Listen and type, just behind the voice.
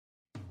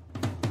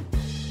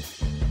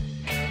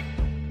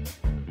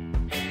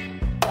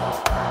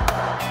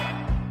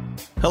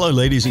Hello,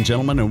 ladies and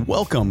gentlemen, and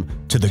welcome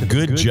to the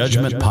Good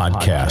Judgment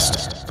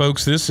Podcast.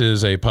 Folks, this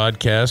is a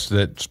podcast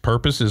that's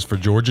purpose is for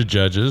Georgia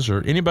judges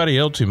or anybody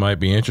else who might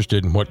be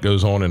interested in what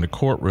goes on in the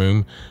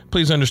courtroom.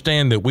 Please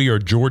understand that we are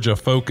Georgia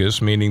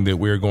focused, meaning that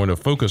we are going to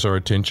focus our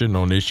attention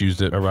on issues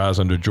that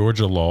arise under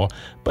Georgia law,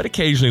 but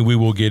occasionally we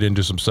will get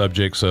into some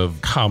subjects of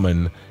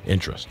common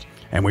interest.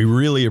 And we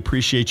really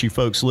appreciate you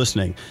folks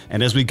listening.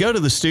 And as we go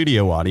to the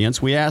studio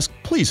audience, we ask,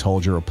 please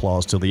hold your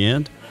applause till the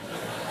end.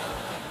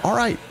 All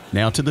right,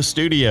 now to the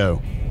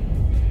studio.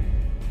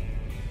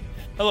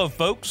 Hello,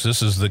 folks.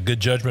 This is the Good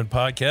Judgment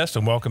Podcast,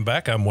 and welcome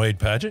back. I'm Wade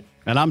Padgett.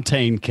 And I'm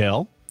Tain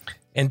Kell.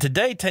 And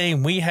today,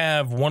 Tain, we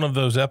have one of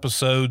those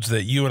episodes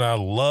that you and I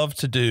love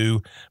to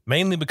do,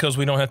 mainly because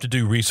we don't have to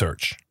do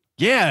research.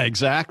 Yeah,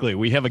 exactly.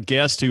 We have a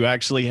guest who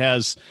actually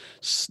has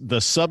the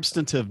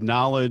substantive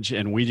knowledge,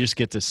 and we just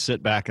get to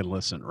sit back and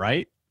listen,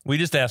 right? We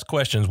just ask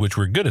questions, which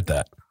we're good at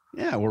that.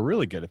 Yeah, we're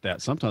really good at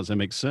that. Sometimes that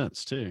makes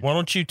sense, too. Why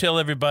don't you tell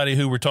everybody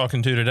who we're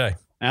talking to today?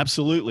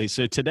 Absolutely.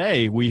 So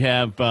today we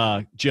have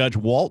Judge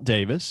Walt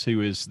Davis,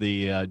 who is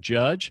the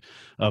judge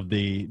of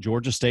the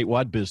Georgia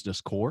Statewide Business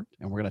Court.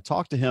 And we're going to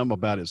talk to him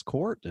about his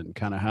court and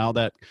kind of how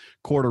that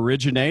court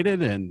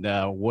originated and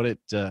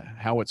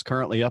how it's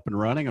currently up and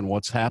running and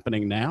what's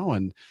happening now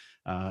and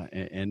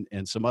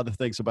some other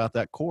things about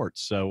that court.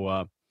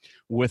 So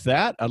with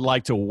that, I'd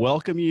like to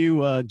welcome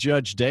you,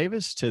 Judge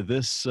Davis, to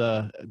this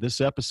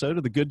episode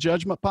of the Good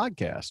Judgment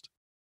Podcast.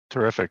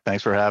 Terrific.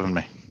 Thanks for having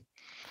me.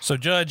 So,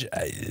 Judge,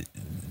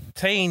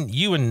 Tain,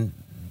 you and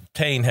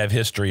Tain have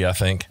history, I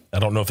think. I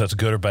don't know if that's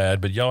good or bad,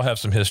 but y'all have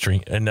some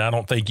history, and I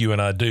don't think you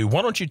and I do.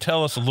 Why don't you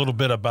tell us a little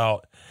bit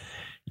about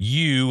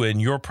you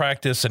and your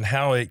practice and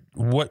how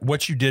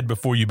what you did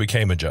before you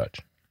became a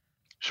judge?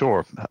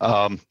 Sure.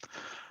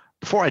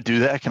 Before I do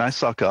that, can I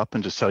suck up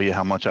and just tell you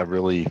how much I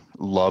really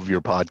love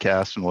your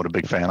podcast and what a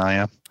big fan I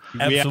am?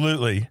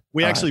 Absolutely.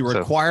 We actually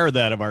require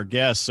that of our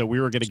guests, so we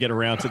were going to get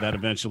around to that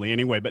eventually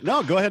anyway. But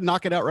no, go ahead and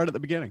knock it out right at the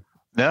beginning.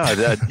 No,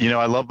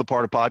 I love the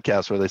part of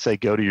podcasts where they say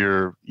go to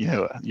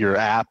your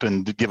app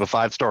and give a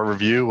 5-star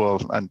review.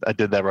 Well, I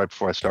did that right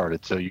before I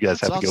started, so you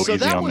guys have to go easy on me.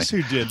 So that was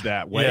who did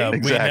that. Wade. Yeah,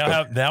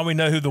 exactly. Now we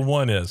know who the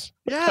one is.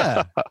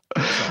 Yeah.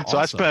 So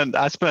awesome.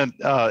 I spent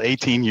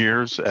 18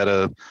 years at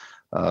a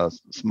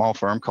small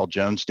firm called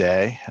Jones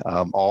Day,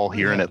 all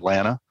here in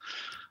Atlanta.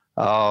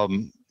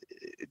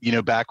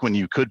 Back when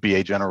you could be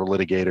a general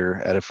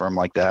litigator at a firm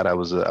like that, I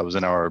was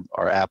in our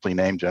aptly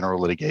named general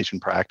litigation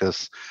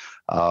practice.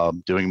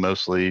 Doing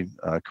mostly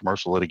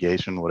commercial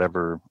litigation,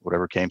 whatever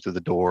came through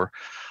the door.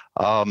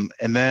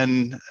 And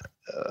then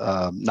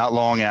not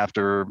long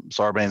after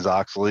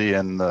Sarbanes-Oxley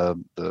and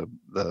the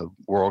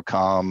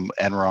WorldCom,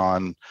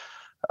 Enron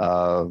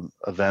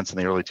events in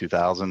the early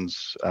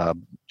 2000s,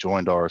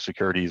 joined our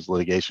securities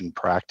litigation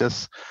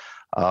practice.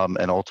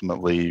 And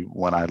ultimately,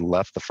 when I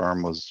left the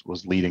firm,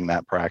 was leading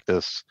that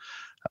practice.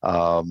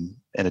 In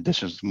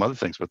addition to some other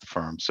things with the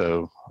firm.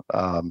 So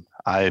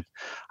I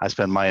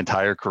spent my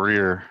entire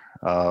career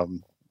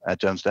at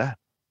Jones Day.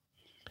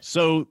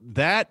 So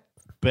that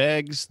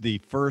begs the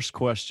first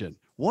question.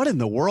 What in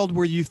the world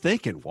were you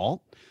thinking,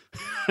 Walt?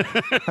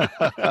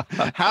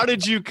 How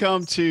did you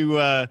come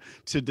to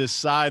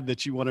decide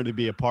that you wanted to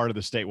be a part of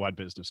the statewide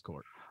business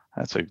court?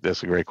 That's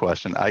a great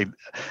question.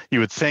 You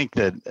would think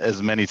that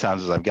as many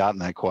times as I've gotten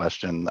that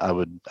question,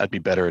 I'd be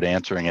better at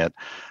answering it.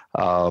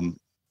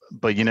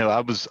 But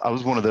I was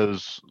one of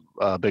those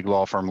big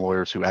law firm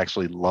lawyers who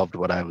actually loved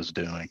what I was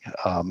doing.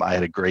 I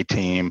had a great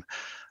team.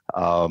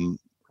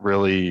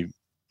 Really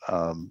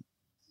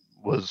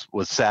was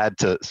sad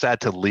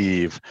to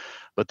leave,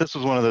 but this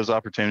was one of those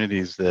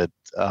opportunities that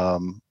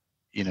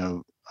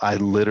I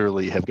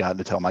literally have gotten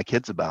to tell my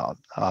kids about.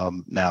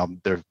 Now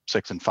they're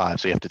 6 and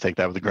 5, so you have to take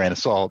that with a grain of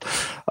salt.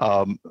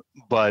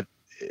 But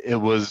it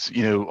was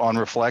on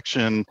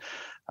reflection.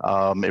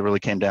 It really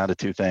came down to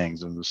two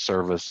things. It was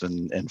service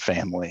and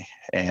family.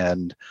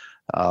 And,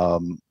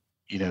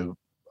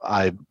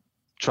 I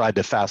tried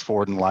to fast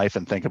forward in life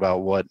and think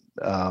about what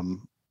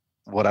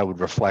I would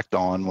reflect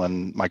on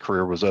when my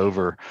career was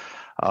over.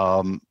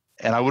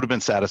 And I would have been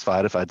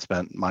satisfied if I'd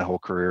spent my whole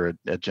career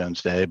at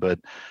Jones Day, but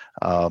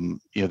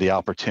the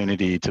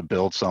opportunity to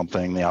build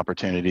something, the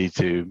opportunity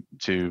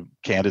to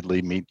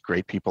candidly meet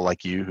great people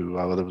like you, who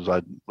otherwise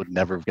I would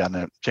never have gotten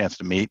a chance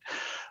to meet,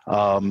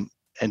 and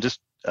just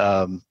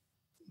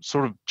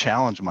sort of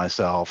challenge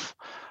myself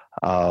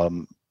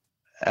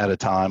at a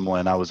time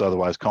when I was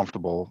otherwise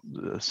comfortable,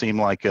 seemed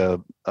like an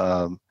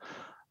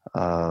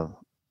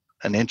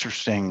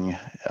interesting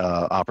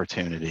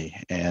opportunity.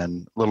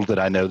 And little did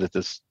I know that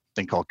this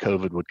thing called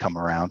COVID would come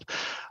around,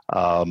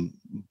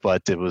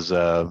 but it was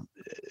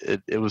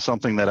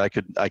something that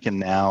I can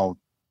now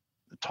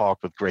talk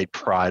with great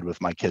pride with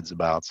my kids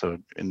about. So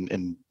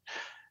in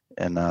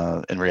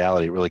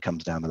reality, it really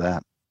comes down to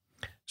that.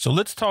 So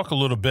let's talk a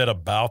little bit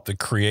about the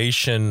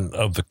creation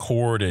of the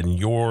court and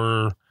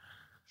your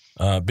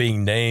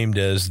being named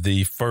as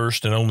the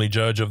first and only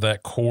judge of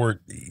that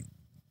court.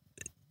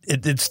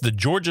 It's the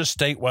Georgia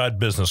Statewide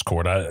Business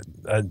Court.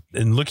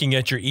 In looking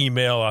at your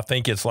email, I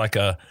think it's like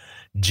a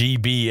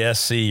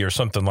GBSC or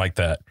something like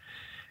that.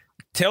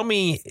 Tell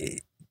me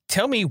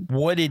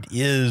what it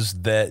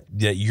is that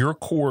your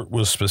court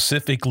was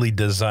specifically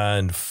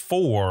designed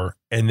for,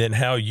 and then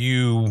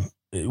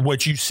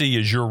what you see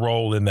as your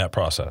role in that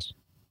process.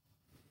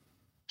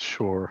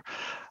 Sure.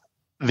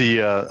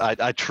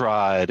 I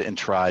tried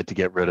to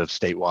get rid of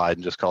statewide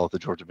and just call it the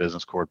Georgia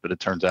Business Court, but it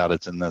turns out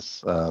it's in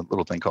this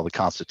little thing called the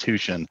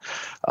Constitution,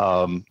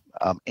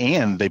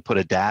 and they put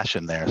a dash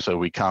in there, so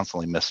we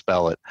constantly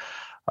misspell it.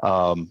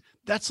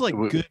 That's like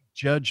good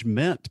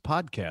judgment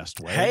podcast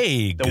way.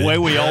 Hey, the way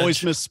we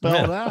always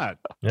misspell that.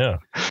 Yeah.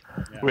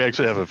 We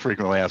actually have a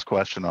frequently asked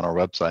question on our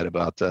website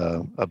about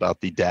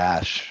the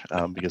dash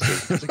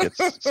because it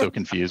gets so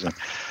confusing.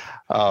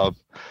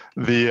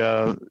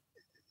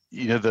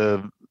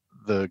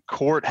 The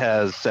court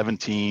has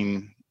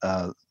 17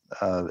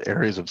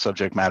 areas of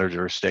subject matter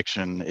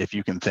jurisdiction. If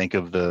you can think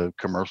of the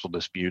commercial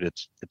dispute,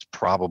 it's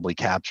probably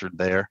captured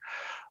there.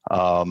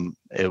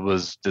 It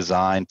was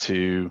designed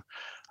to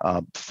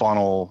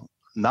funnel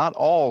not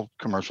all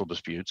commercial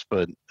disputes,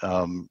 but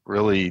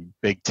really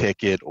big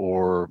ticket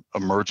or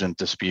emergent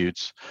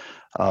disputes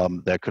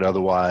that could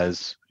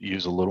otherwise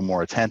use a little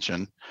more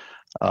attention.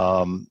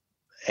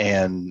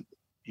 And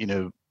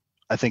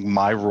I think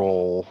my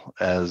role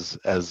as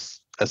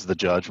the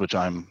judge, which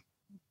I'm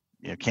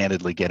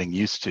candidly getting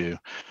used to.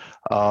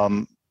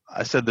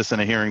 I said this in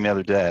a hearing the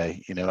other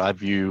day. I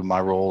view my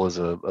role as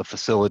a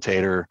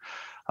facilitator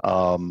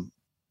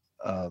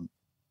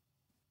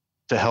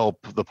to help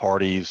the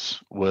parties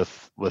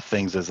with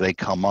things as they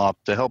come up,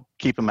 to help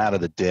keep them out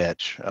of the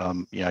ditch.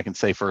 I can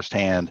say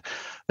firsthand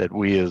that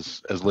we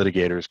as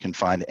litigators can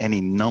find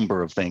any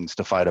number of things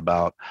to fight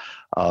about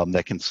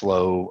that can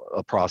slow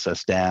a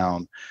process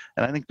down.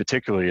 And I think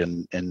particularly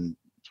in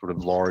sort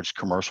of large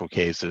commercial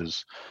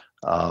cases,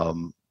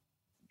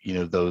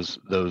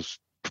 those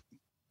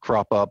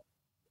crop up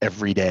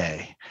every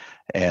day.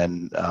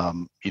 And,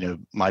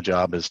 my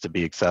job is to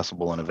be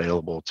accessible and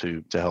available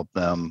to help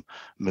them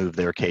move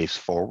their case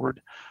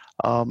forward.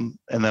 And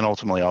then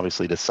ultimately,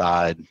 obviously,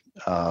 decide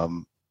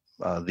the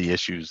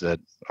issues that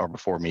are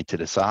before me to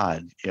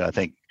decide. I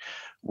think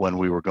when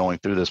we were going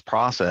through this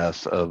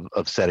process of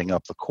setting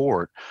up the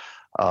court,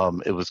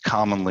 it was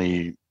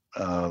commonly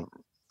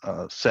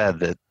said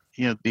that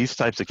these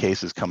types of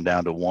cases come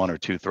down to one or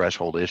two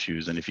threshold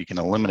issues, and if you can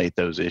eliminate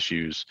those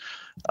issues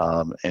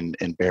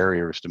and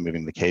barriers to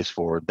moving the case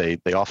forward,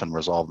 they often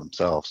resolve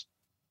themselves.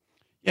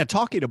 Yeah,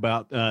 talking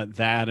about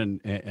that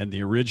and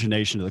the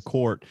origination of the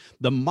court,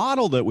 the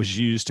model that was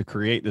used to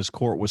create this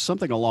court was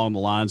something along the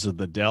lines of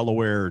the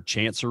Delaware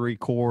Chancery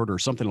Court or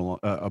something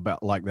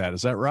about like that.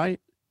 Is that right?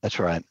 That's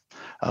right.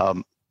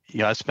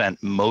 I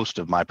spent most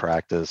of my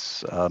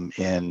practice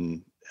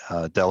in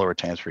Delaware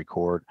Chancery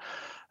Court.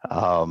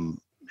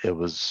 It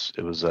was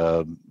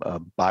a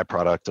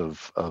byproduct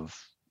of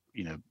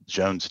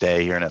Jones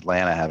Day here in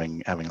Atlanta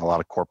having a lot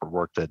of corporate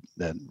work that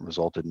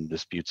resulted in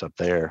disputes up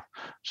there,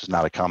 which is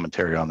not a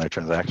commentary on their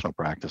transactional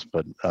practice,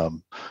 but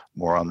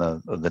more on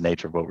the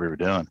nature of what we were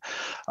doing.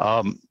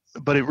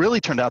 But it really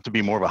turned out to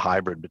be more of a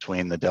hybrid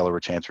between the Delaware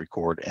Chancery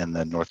Court and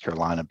the North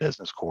Carolina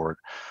Business Court,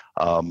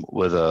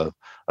 with a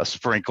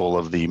sprinkle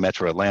of the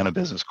Metro Atlanta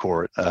Business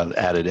Court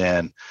added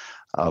in.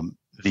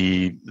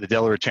 The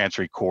Delaware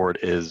Chancery Court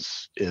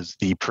is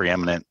the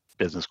preeminent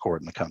business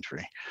court in the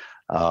country,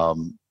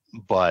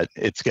 but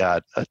it's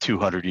got a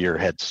 200-year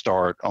head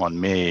start on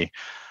me.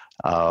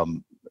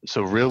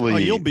 So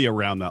really, you'll be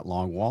around that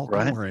long, Walt.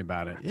 Right? Don't worry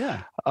about it.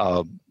 Yeah.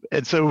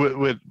 And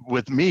so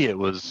with me, it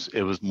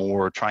was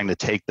more trying to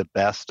take the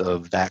best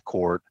of that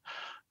court,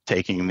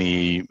 taking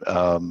the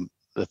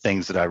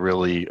things that I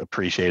really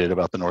appreciated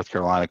about the North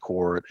Carolina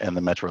court and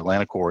the Metro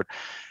Atlanta court,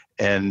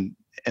 and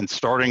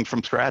starting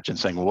from scratch and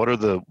saying, what are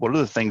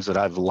the things that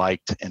I've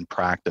liked in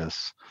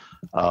practice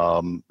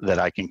that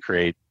I can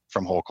create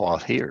from whole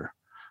cloth here?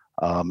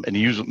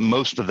 And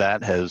most of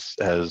that has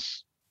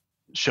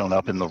shown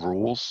up in the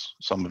rules.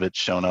 Some of it's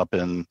shown up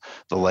in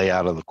the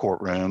layout of the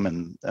courtroom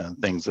and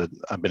things that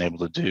I've been able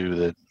to do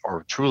that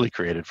are truly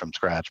created from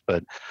scratch.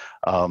 But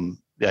the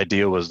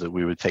idea was that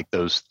we would take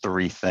those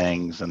three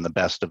things and the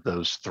best of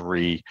those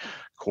three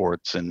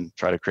courts and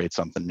try to create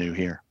something new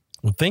here.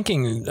 Well,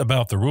 thinking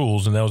about the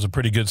rules, and that was a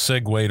pretty good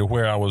segue to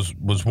where I was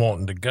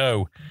wanting to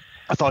go.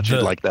 I thought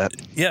you'd like that.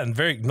 Yeah, and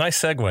very nice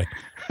segue.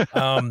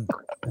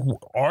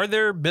 Are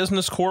there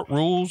business court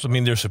rules? I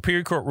mean, there's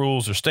superior court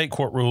rules, there's state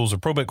court rules, there's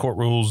probate court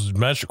rules,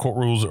 magistrate court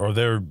rules. Are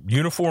there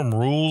uniform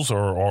rules,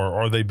 or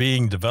are they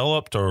being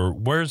developed, or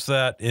where's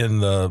that in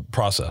the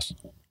process?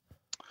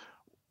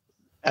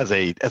 As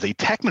a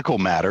technical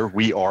matter,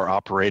 we are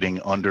operating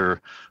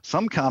under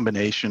some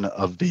combination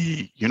of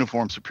the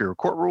Uniform Superior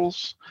Court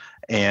Rules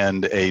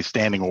and a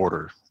standing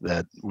order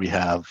that we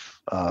have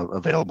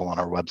available on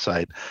our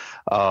website.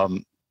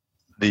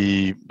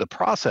 The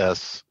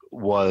process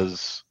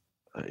was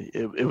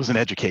it was an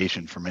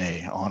education for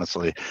me,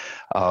 honestly.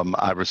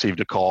 I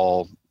received a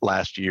call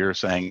last year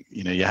saying,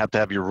 you have to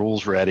have your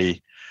rules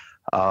ready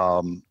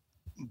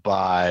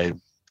by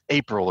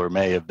April or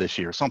May of this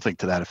year, something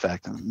to that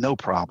effect. No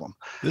problem.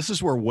 This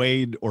is where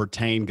Wade or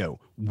Tain go,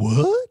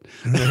 what?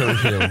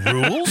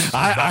 Rules?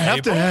 I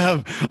have to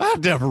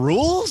have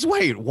rules?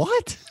 Wait,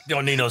 what?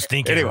 Don't need no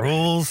stinking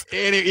rules.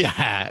 Anyway,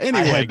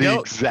 I had the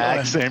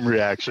exact same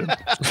reaction.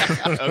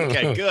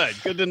 Okay,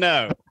 good to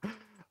know.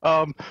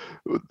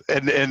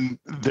 And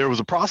there was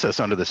a process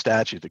under the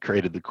statute that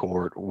created the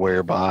court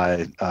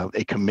whereby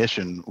a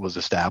commission was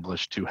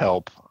established to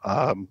help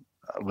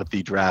with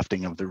the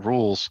drafting of the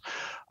rules.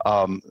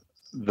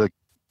 The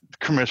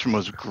commission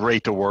was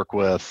great to work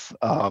with,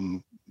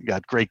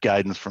 got great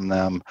guidance from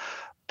them,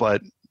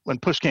 but when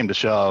push came to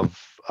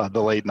shove,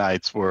 the late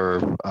nights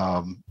were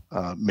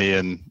me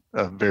and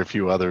very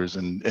few others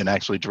and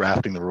actually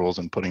drafting the rules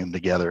and putting them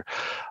together.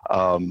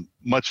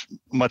 Much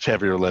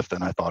heavier lift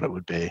than I thought it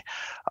would be.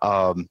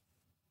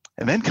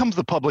 And then comes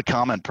the public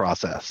comment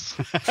process.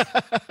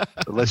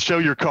 Let's show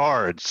your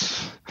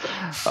cards.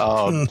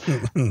 Some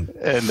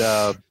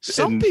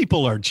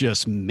people are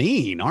just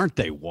mean, aren't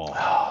they, Walt?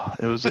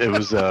 It was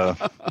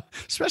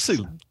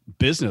especially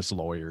business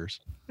lawyers.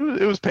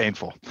 It was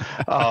painful,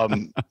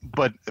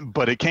 but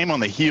it came on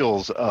the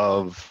heels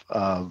of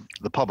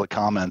the public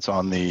comments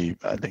on the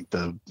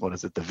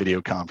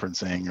video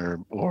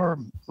conferencing or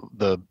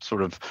the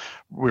sort of,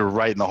 we were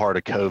right in the heart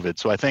of COVID.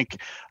 So I think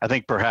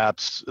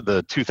perhaps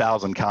the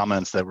 2,000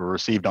 comments that were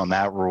received on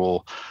that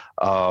rule,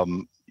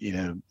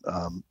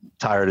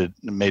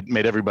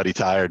 made everybody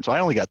tired. So I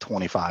only got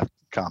 25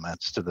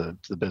 comments to the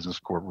business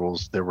court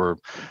rules. There were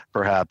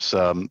perhaps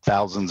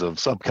thousands of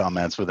sub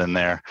comments within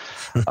there.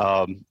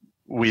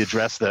 We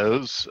addressed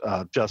those.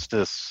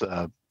 Justice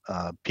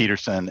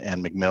Peterson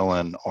and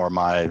McMillan are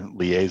my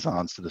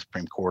liaisons to the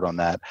Supreme Court on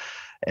that,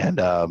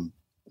 and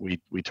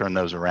we turned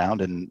those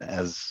around. And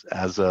as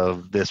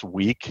of this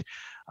week,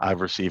 I've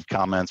received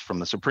comments from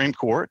the Supreme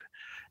Court,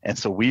 and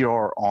so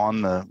we're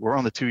on the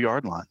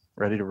 2-yard line,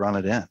 ready to run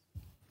it in.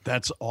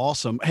 That's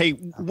awesome. Hey,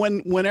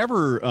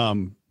 whenever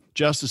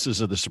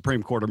justices of the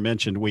Supreme Court are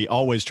mentioned, we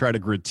always try to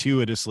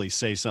gratuitously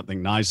say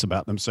something nice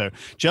about them. So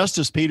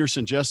Justice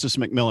Peterson, Justice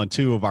McMillan,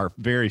 2 of our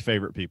very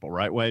favorite people,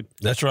 right, Wade?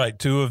 That's right.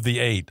 2 of the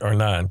 8 or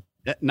 9.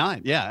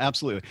 9. Yeah,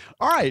 absolutely.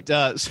 All right.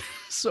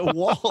 So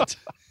Walt,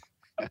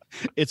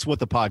 it's what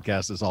the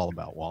podcast is all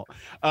about, Walt.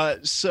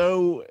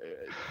 So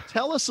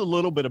tell us a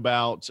little bit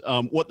about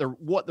what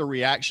the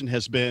reaction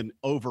has been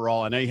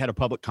overall. I know you had a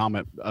public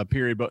comment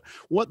period, but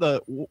what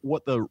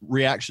the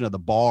reaction of the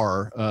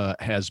bar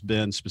has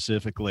been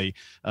specifically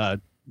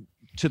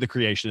to the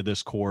creation of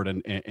this court,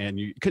 and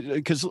you,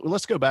 because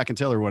let's go back and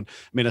tell everyone.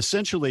 I mean,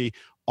 essentially,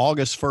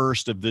 August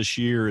 1st of this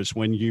year is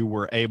when you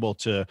were able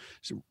to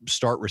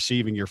start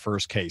receiving your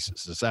first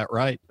cases. Is that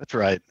right? That's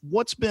right.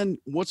 What's been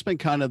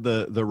kind of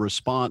the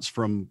response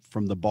from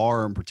the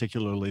bar, and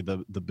particularly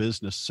the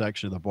business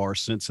section of the bar,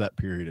 since that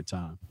period of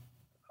time?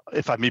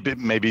 If I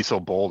may be so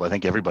bold, I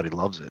think everybody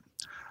loves it.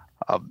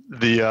 I've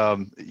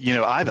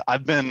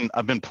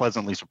been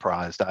pleasantly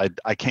surprised.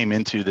 I came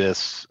into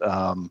this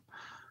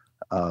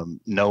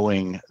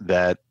knowing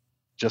that,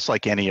 just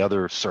like any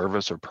other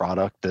service or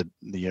product that,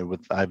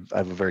 I have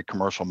a very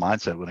commercial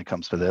mindset when it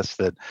comes to this,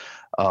 that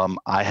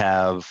I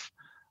have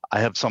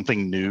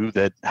something new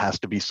that has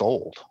to be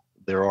sold.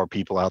 There are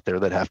people out there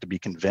that have to be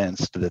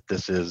convinced that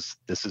this is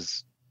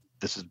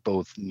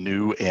both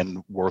new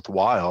and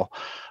worthwhile.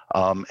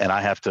 And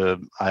I have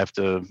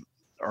to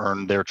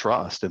earn their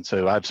trust. And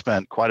so I've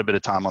spent quite a bit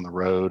of time on the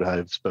road.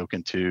 I've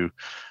spoken to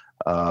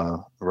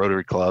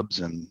Rotary clubs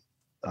and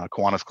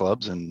Kiwanis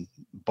clubs and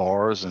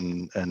bars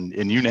and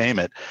you name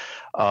it.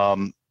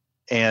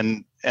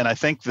 And I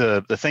think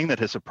the thing that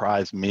has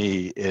surprised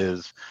me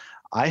is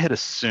I had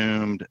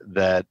assumed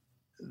that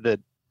the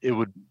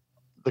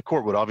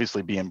court would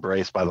obviously be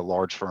embraced by the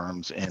large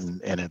firms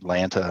in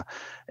Atlanta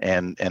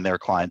and their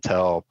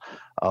clientele.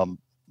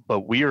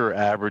 But we are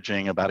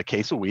averaging about a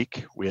case a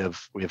week. We have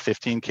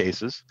 15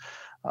 cases,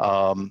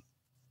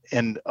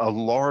 and a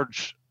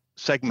large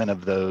segment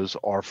of those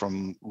are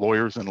from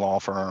lawyers and law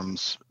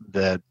firms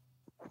that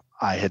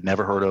I had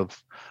never heard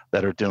of,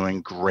 that are doing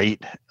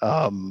great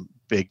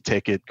big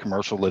ticket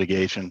commercial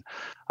litigation,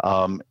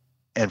 and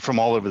from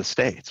all over the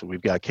state. So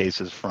we've got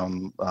cases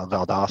from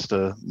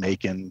Valdosta,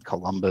 Macon,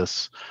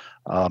 Columbus,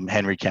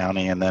 Henry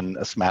County, and then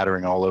a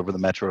smattering all over the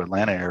metro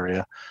Atlanta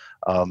area.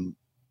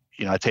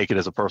 I take it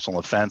as a personal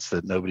offense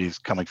that nobody's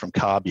coming from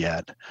Cobb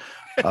yet.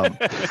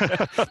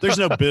 There's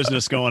no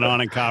business going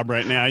on in Cobb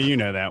right now. You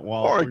know that,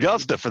 Walt. Or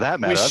Augusta, for that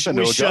matter. I've been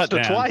to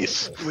Augusta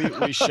twice.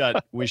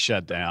 We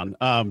shut down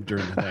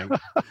during the thing.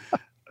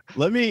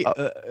 Let me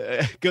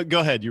go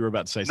ahead. You were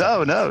about to say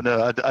something. No.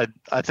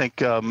 I think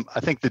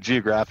the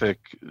geographic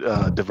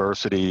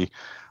diversity,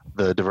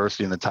 the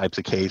diversity in the types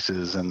of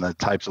cases and the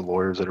types of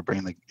lawyers that are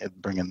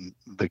bringing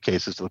the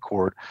cases to the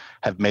court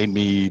have made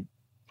me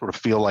sort of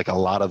feel like a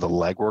lot of the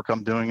legwork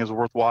I'm doing is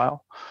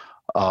worthwhile.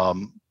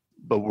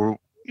 But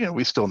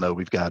we still know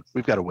we've got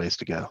a ways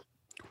to go.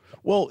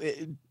 Well,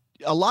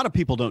 a lot of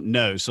people don't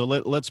know. So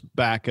let's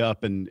back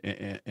up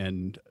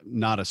and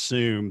not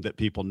assume that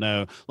people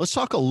know. Let's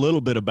talk a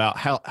little bit about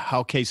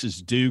how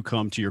cases do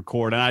come to your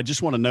court. And I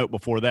just want to note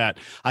before that,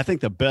 I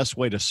think the best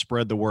way to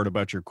spread the word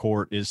about your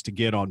court is to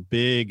get on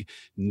big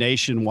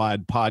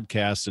nationwide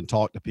podcasts and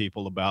talk to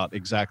people about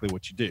exactly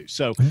what you do.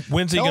 So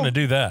when's he going to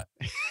do that?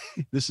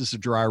 This is a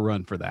dry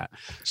run for that.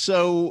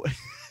 So,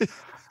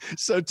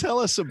 so tell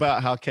us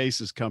about how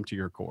cases come to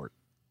your court.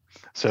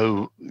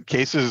 So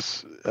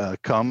cases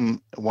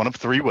come one of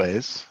three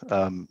ways.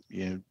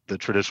 The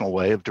traditional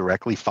way of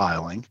directly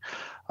filing.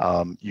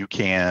 You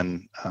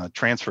can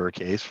transfer a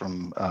case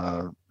from,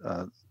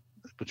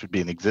 which would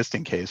be an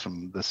existing case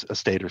from a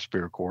state or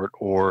superior court,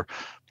 or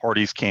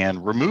parties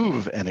can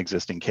remove an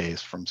existing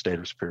case from state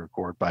or superior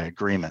court by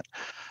agreement.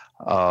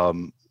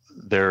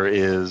 There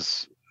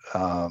is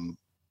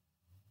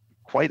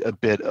quite a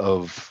bit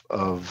of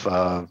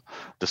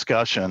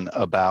discussion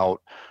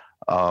about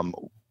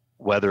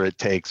whether it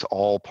takes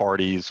all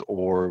parties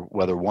or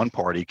whether one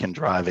party can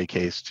drive a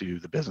case to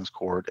the business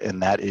court.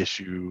 And that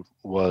issue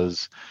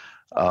was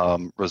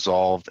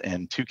resolved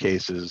in two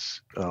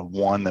cases.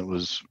 One that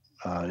was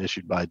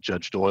issued by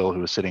Judge Doyle,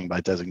 who was sitting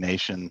by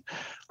designation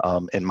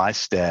in my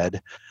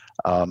stead.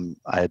 I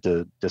had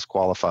to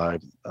disqualify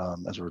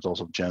as a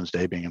result of Jones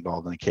Day being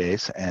involved in the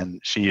case,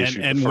 and she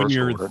issued the first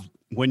order.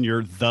 When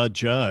you're the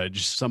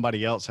judge,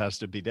 somebody else has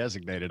to be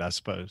designated, I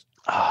suppose.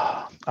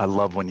 I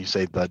love when you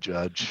say the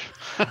judge.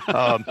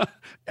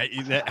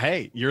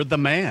 Hey, you're the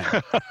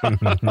man.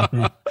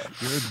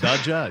 You're the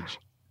judge.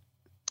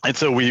 And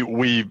so we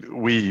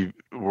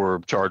were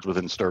charged with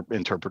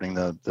interpreting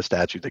the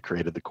statute that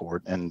created the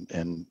court,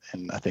 and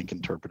I think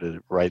interpreted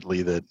it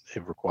rightly that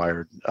it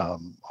required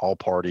all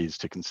parties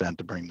to consent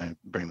to bring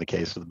the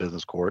case to the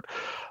business court.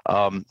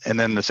 And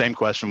then the same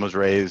question was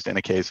raised in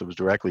a case that was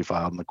directly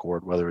filed in the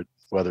court,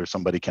 whether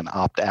somebody can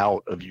opt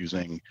out of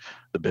using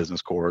the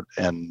business court,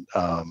 and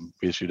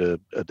we issued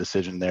a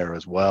decision there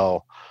as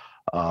well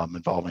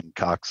involving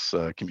Cox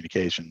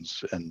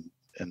Communications, and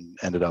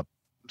ended up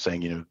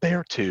saying,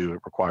 there too,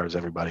 it requires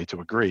everybody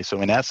to agree.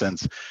 So in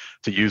essence,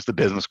 to use the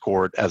business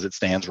court as it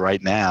stands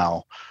right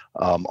now,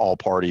 all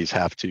parties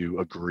have to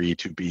agree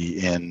to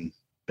be in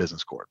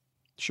business court.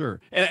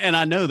 Sure. And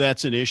I know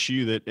that's an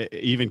issue that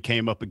even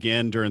came up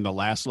again during the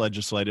last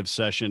legislative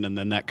session, and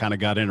then that kind of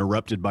got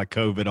interrupted by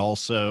COVID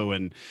also,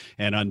 and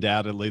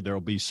undoubtedly there will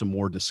be some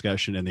more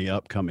discussion in the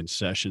upcoming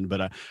session.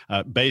 But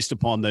based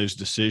upon those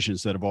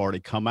decisions that have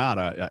already come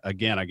out,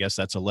 again, I guess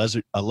that's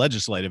a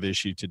legislative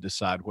issue to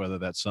decide whether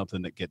that's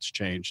something that gets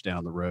changed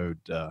down the road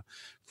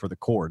for the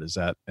court. Is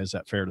that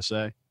fair to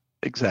say?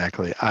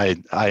 Exactly. I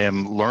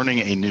am learning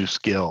a new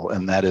skill,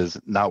 and that is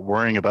not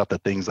worrying about the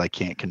things I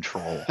can't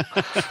control.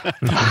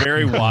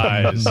 Very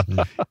wise.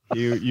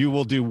 You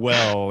will do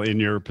well in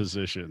your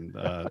position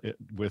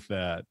with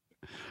that.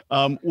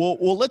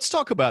 Well, let's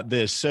talk about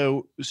this.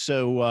 So let's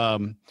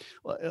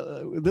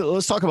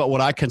talk about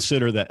what I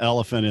consider the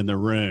elephant in the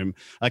room.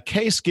 A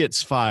case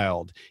gets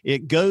filed.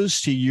 It goes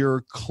to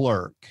your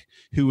clerk,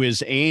 who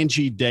is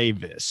Angie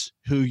Davis,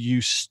 who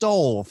you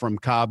stole from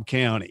Cobb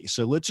County.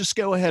 So let's just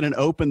go ahead and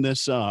open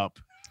this up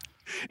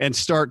and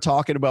start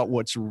talking about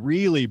what's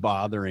really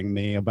bothering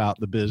me about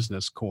the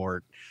business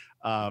court.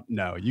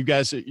 No, you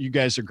guys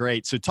are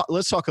great. So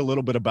let's talk a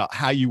little bit about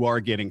how you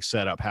are getting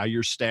set up, how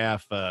your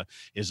staff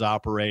is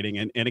operating.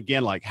 And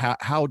again, like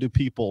how do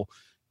people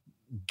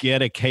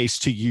get a case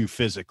to you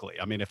physically?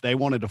 I mean, if they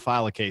wanted to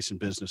file a case in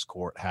business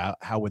court,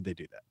 how would they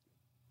do that?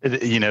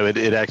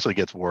 It actually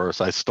gets worse.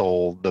 I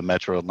stole the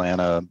Metro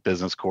Atlanta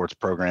Business Courts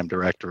program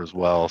director as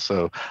well.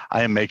 So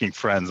I am making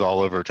friends all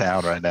over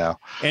town right now.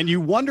 And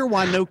you wonder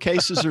why no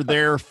cases are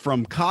there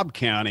from Cobb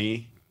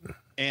County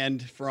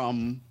and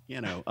from,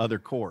 other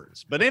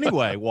courts. But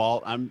anyway,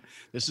 Walt,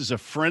 this is a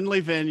friendly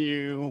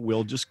venue.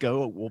 We'll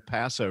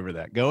pass over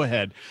that. Go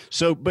ahead.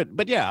 So,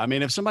 but yeah, I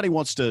mean, if somebody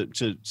wants to,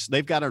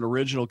 they've got an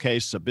original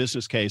case, a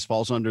business case,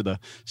 falls under the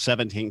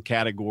 17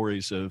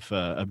 categories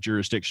of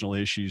jurisdictional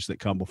issues that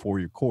come before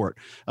your court.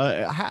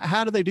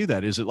 How do they do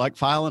that? Is it like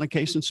filing a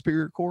case in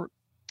Superior Court?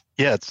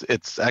 Yeah,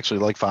 it's actually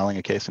like filing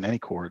a case in any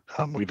court.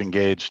 We've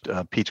engaged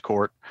Peach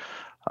Court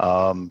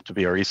to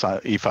be our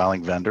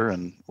e-filing vendor,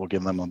 and we'll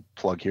give them a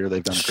plug here.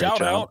 They've done a great job.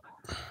 Shout out.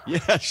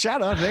 Yeah,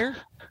 shout out there.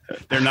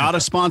 They're not a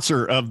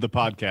sponsor of the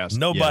podcast.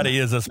 Nobody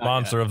is a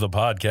sponsor of the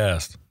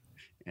podcast.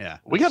 Yeah.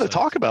 We got to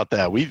talk about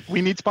that. We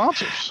need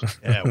sponsors.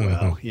 Yeah,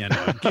 well,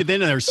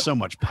 then there's so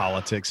much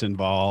politics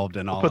involved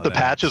and all Put the that.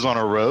 Patches on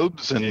our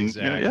robes and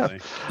exactly. yeah.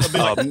 It'll be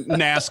like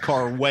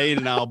NASCAR. Wade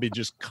and I'll be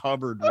just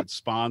covered with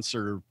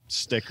sponsor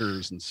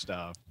stickers and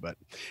stuff. But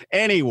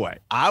anyway,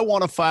 I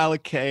want to file a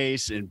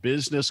case in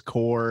business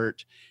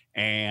court,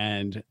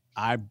 and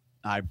I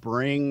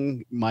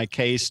bring my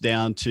case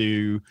down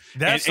to.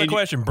 That's the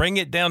question. Bring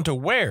it down to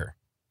where?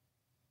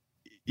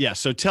 Yeah.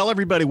 So tell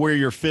everybody where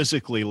you're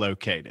physically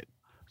located.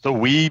 So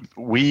we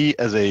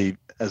as a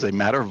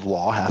matter of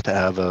law have to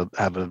have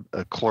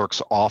a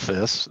clerk's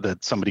office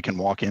that somebody can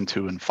walk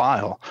into and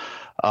file.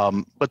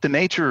 But the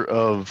nature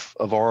of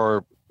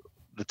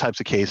the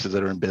types of cases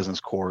that are in business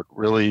court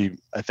really,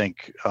 I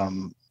think,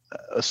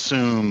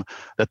 assume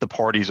that the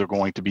parties are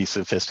going to be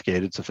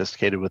sophisticated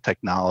with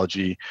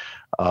technology,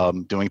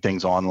 doing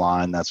things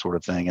online, that sort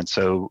of thing. And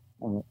so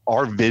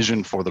our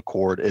vision for the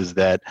court is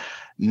that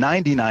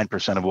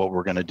 99% of what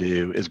we're going to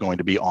do is going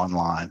to be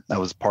online. That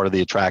was part of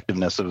the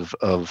attractiveness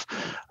of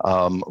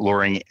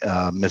luring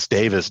Miss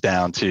Davis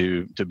down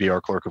to be our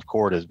clerk of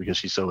court, is because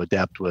she's so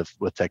adept with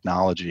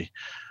technology.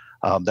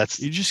 You're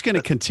just going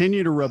to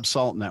continue to rub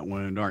salt in that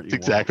wound, aren't you?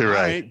 Exactly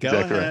right. Go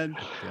ahead.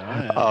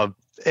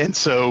 And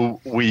so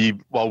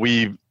while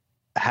we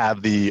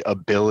have the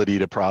ability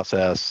to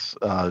process,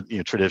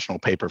 traditional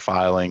paper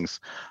filings,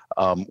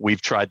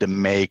 we've tried to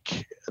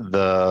make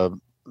the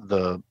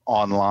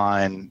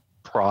online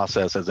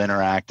process as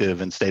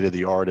interactive and state of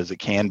the art as it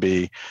can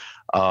be,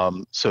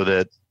 so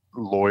that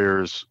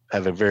lawyers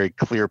have a very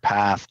clear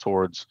path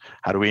towards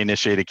how do we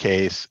initiate a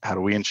case, how do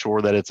we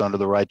ensure that it's under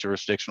the right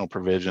jurisdictional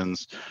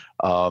provisions,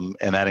 and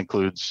that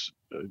includes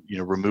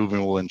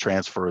removal and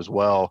transfer as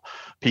well.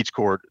 Peach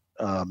Court,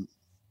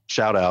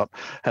 shout out,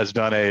 has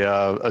done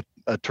a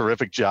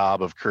terrific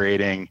job of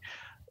creating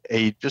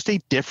just a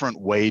different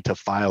way to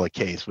file a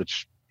case,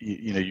 which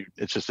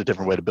it's just a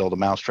different way to build a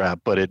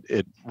mousetrap, but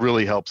it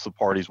really helps the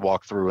parties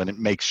walk through, and it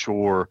makes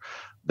sure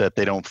that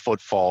they don't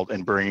foot fault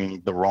in bringing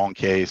the wrong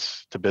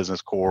case to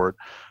business court,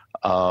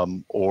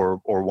 or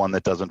one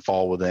that doesn't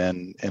fall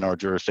within our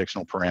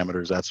jurisdictional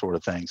parameters, that sort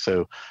of thing.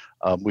 So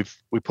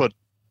we put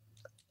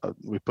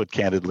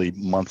candidly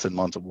months and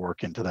months of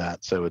work into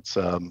that. So it's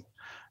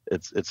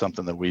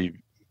something that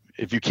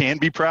if you can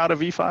be proud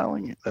of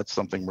e-filing, that's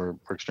something we're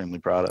extremely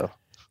proud of.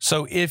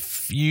 So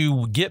if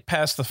you get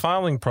past the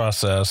filing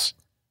process,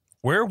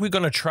 where are we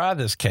going to try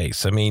this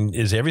case? I mean,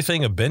 is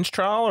everything a bench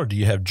trial, or do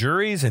you have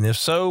juries? And if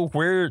so,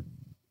 where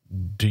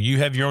do you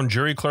have your own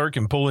jury clerk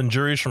and pull in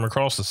juries from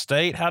across the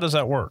state? How does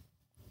that work?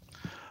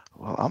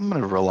 Well, I'm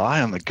going to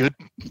rely on the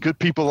good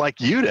people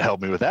like you to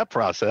help me with that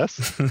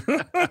process.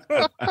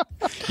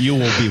 You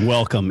will be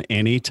welcome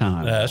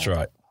anytime. That's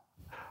right.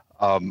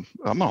 I'm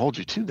going to hold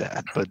you to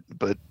that,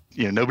 but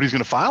nobody's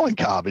going to file in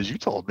Cobb, as you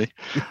told me.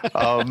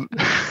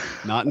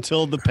 Not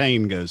until the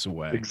pain goes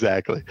away.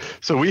 Exactly.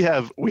 So we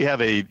have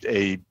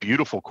a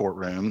beautiful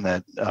courtroom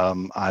that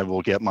I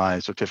will get my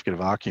certificate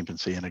of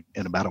occupancy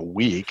in about a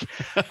week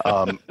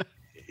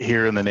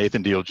here in the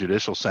Nathan Deal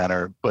Judicial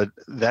Center. But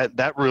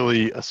that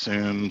really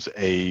assumes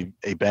a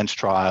bench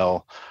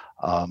trial.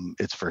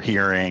 It's for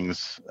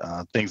hearings,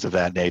 things of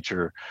that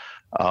nature.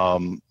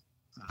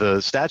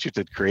 The statute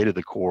that created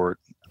the court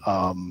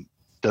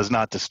does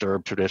not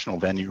disturb traditional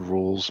venue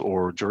rules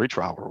or jury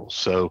trial rules.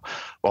 So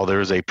while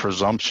there is a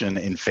presumption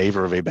in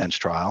favor of a bench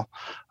trial,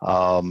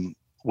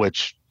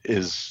 which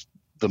is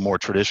the more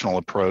traditional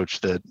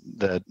approach that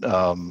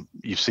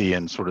you see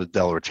in sort of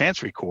Delaware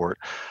Chancery Court,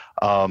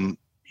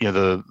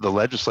 the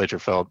legislature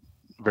felt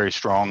very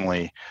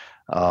strongly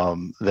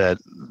that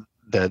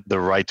the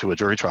right to a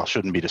jury trial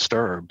shouldn't be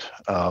disturbed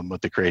with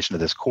the creation of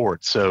this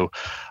court. So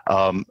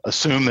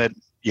assume that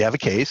you have a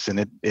case and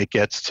it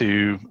gets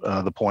to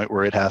the point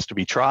where it has to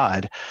be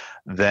tried,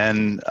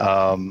 then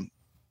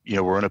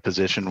we're in a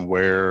position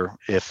where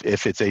if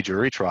it's a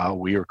jury trial,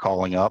 we are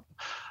calling up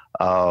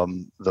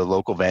the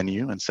local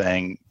venue and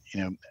saying,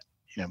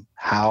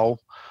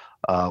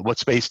 what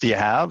space do you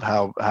have?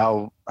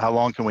 How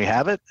long can we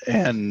have it?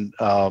 And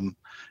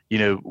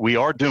we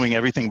are doing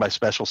everything by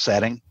special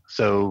setting.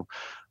 So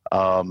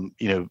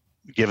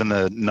given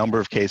the number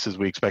of cases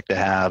we expect to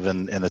have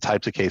and the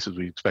types of cases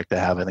we expect to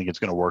have, I think it's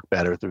going to work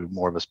better through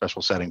more of a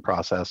special setting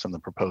process, and the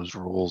proposed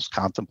rules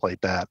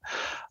contemplate that.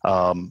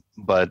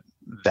 But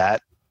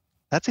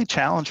that's a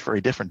challenge for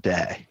a different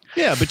day.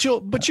 Yeah, but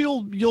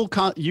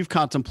you've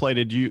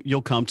contemplated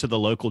you'll come to the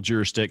local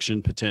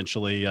jurisdiction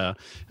potentially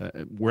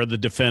where the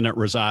defendant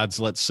resides.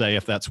 Let's say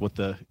if that's what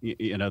the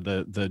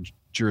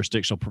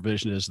jurisdictional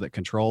provision is that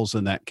controls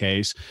in that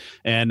case,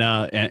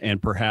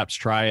 and perhaps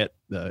try it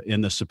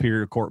in the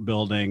Superior Court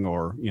building,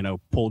 or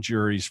pull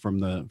juries from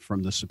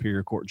the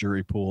Superior Court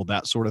jury pool,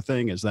 that sort of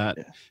thing. Is that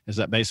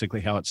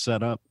basically how it's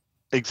set up?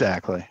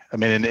 Exactly. I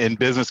mean, in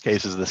business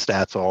cases, the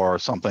stats are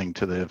something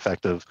to the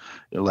effect of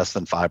less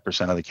than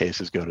 5% of the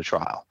cases go to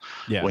trial.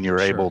 Yeah, when you're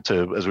able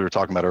to, as we were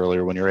talking about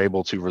earlier, when you're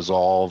able to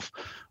resolve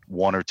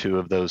one or two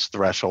of those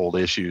threshold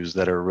issues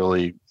that are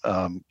really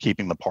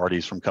keeping the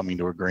parties from coming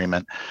to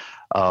agreement,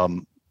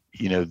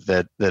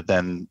 that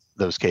then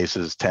those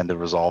cases tend to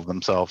resolve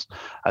themselves.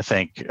 I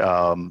think,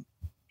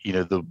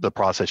 the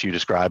process you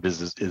described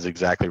is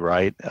exactly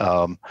right.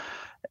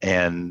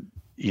 And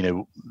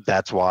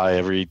that's why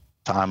every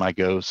time I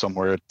go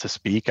somewhere to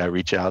speak, I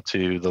reach out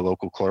to the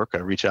local clerk, I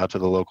reach out to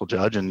the local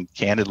judge, and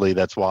candidly,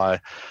 that's why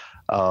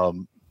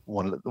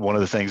one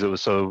of the things that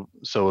was so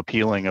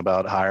appealing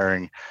about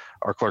hiring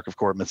our clerk of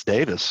court, Ms.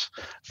 Davis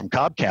from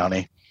Cobb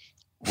County,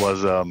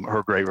 was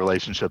her great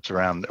relationships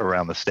around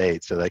the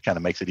state. So that kind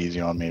of makes it easy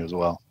on me as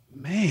well.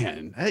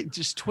 Man,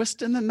 just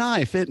twisting the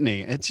knife, isn't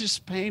he? It's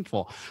just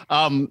painful.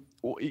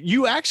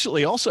 You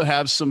actually also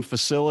have some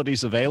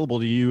facilities available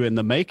to you in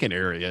the Macon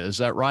area. Is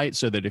that right?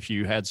 So that if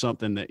you had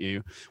something that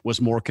you was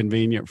more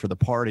convenient for the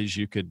parties,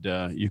 you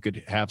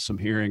could have some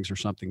hearings or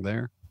something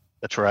there.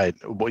 That's right.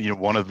 Well,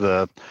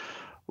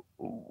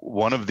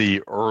 one of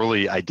the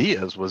early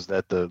ideas was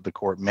that the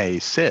court may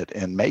sit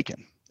in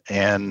Macon.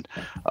 And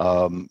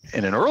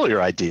an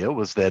earlier idea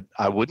was that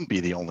I wouldn't be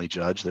the only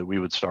judge, that we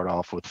would start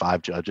off with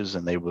 5 judges,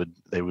 and they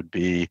would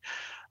be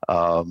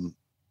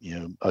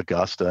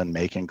Augusta and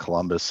Macon,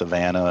 Columbus,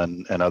 Savannah,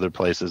 and other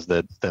places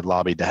that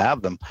lobbied to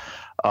have them.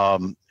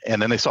 And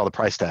then they saw the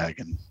price tag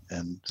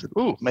and said,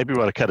 "Ooh, maybe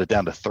we ought to cut it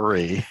down to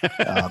 3."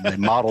 They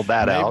modeled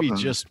that out. Maybe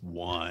just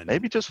one.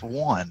 Maybe just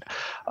one.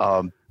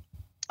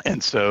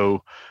 And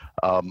so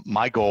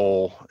my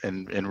goal,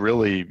 and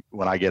really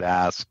when I get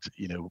asked,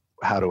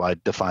 how do I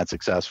define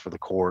success for the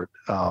court?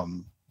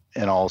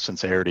 In all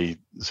sincerity,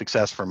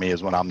 success for me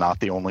is when I'm not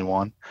the only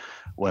one,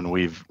 when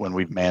we've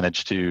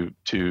managed to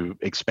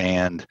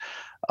expand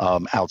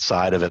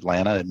outside of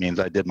Atlanta. It means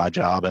I did my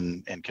job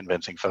in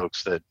convincing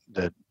folks that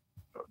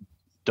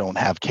don't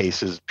have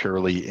cases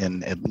purely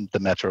in the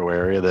metro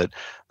area, that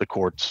the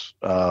court's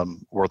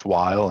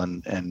worthwhile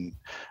and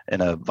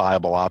a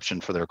viable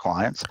option for their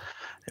clients.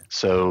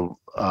 So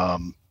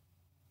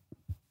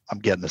I'm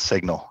getting the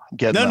signal. I'm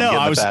getting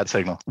the bad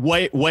signal.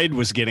 Wade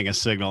was getting a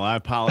signal. I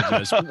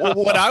apologize.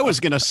 What I was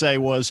going to say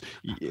was,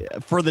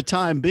 for the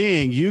time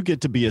being, you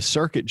get to be a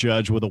circuit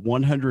judge with a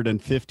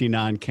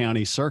 159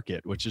 county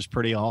circuit, which is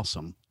pretty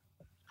awesome.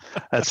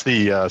 That's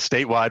the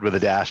statewide with a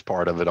dash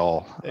part of it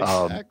all.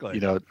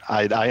 Exactly.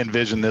 I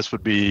envision this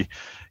would be,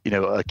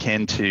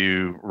 akin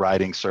to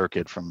riding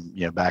circuit from,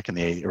 back in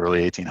the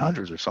early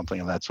 1800s or something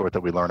of that sort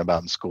that we learn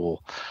about in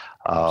school.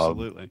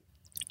 Absolutely.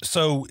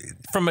 So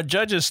from a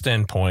judge's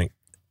standpoint,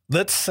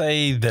 let's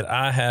say that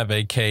I have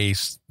a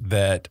case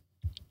that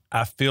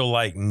I feel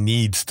like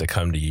needs to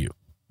come to you.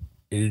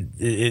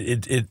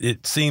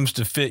 It seems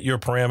to fit your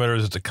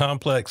parameters. It's a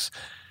complex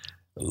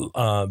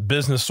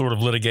business sort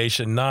of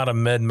litigation, not a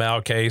med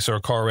mal case or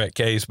a car wreck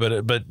case,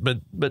 but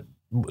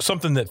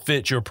something that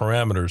fits your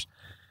parameters.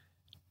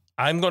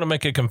 I'm going to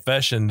make a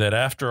confession that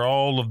after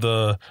all of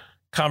the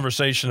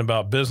conversation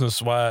about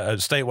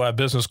statewide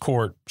business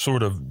court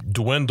sort of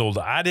dwindled,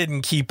 I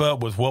didn't keep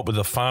up with what was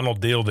the final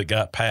deal that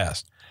got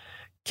passed.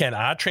 Can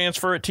I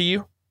transfer it to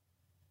you?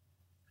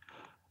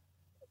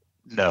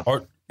 No.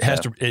 Or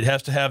it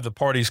has to have the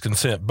parties'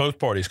 consent, both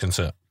parties'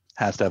 consent.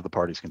 Has to have the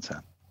parties'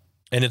 consent.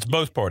 And it's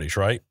both parties,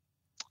 right?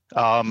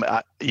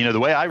 The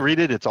way I read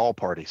it, it's all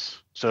parties.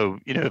 So,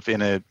 if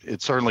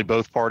it's certainly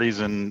both parties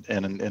in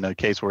a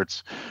case where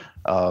it's,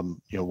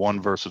 one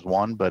versus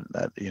one, but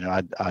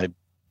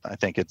I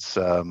think it's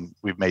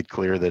we've made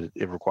clear that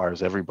it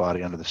requires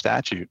everybody under the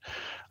statute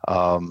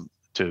to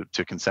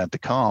consent to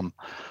come.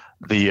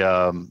 We've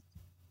had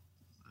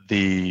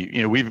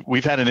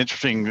an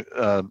interesting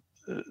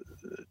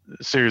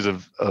series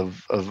of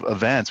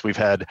events. We've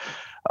had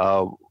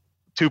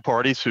 2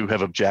 parties who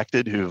have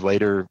objected, who have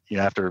later,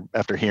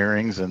 after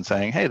hearings and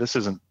saying, "Hey, this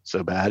isn't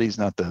so bad.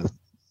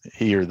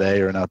 He or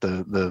they are not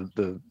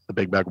the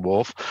big bad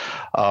wolf,"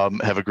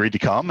 have agreed to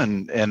come,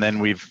 and then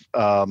we've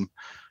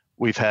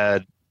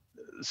had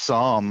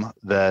some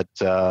that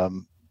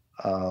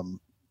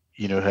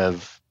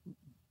have,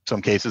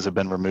 some cases have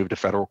been removed to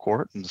federal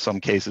court, and some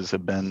cases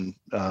have been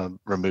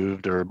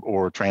removed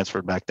or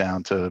transferred back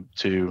down to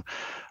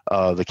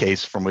the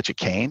case from which it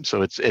came.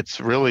 So it's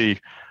really,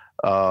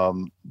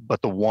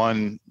 but the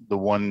one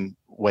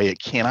way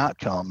it cannot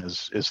come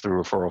is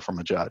through referral from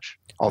a judge.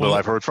 Although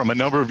I've heard from a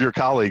number of your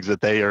colleagues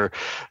that they are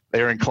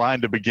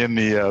inclined to begin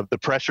the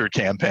pressure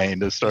campaign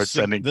to start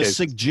sending the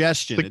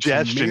suggestion.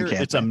 campaign.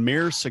 It's a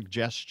mere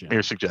suggestion.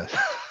 Mere suggestion.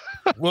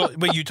 Well,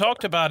 but you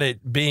talked about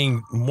it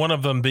being one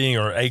of them being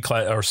or a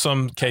class or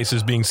some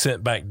cases being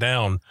sent back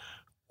down.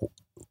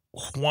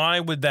 Why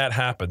would that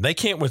happen? They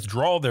can't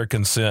withdraw their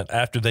consent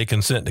after they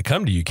consent to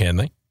come to you, can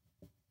they?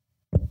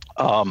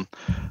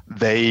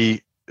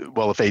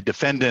 If a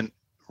defendant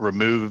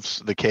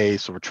removes the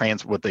case or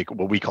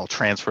what we call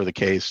transfer the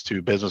case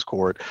to business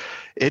court,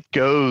 it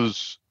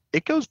goes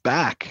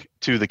back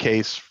to the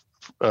case,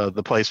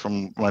 the place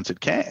from whence it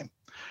came.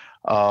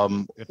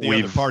 If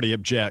the other party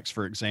objects,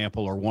 for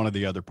example, or one of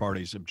the other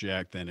parties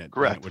object, then it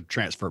would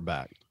transfer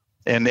back.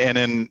 And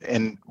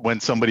when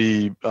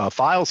somebody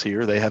files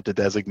here, they have to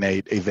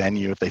designate a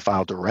venue if they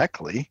file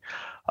directly.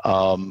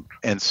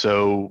 And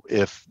so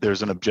if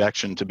there's an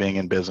objection to being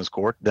in business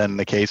court, then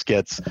the case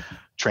gets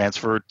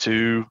transferred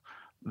to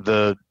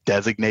the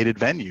designated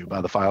venue by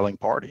the filing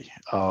party.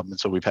 And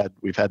so we've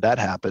had that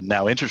happen.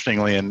 Now,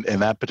 interestingly, in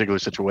that particular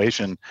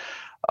situation,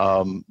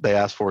 they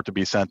asked for it to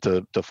be sent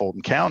to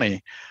Fulton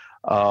County.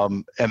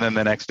 And then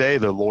the next day,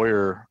 the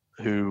lawyer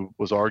who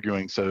was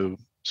arguing so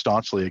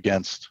staunchly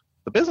against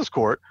the business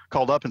court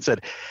called up and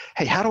said,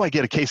 "Hey, how do I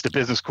get a case to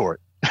business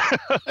court?"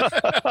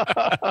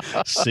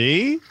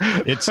 See,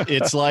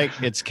 it's like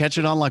it's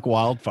catching on like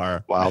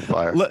wildfire.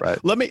 Right.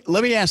 Let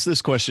me ask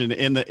this question: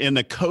 in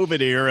the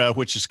COVID era,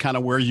 which is kind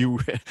of where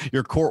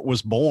your court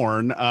was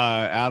born,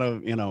 out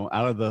of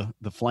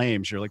the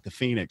flames. You're like the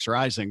phoenix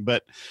rising.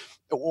 But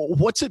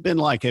what's it been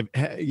like? We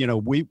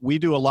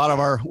do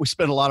we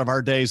spend a lot of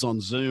our days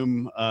on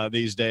Zoom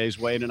these days.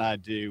 Wade and I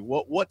do.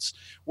 What's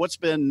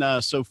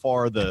been so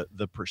far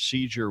the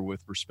procedure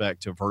with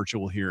respect to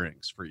virtual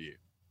hearings for you?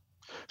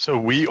 So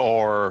we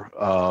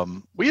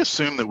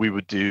assume that we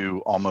would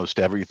do almost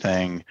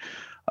everything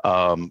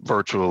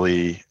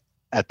virtually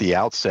at the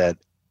outset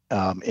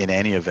in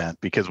any event,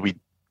 because we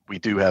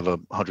do have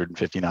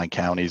 159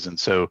 counties. And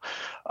so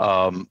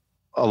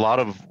a lot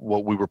of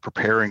what we were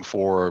preparing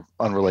for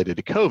unrelated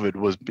to COVID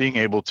was being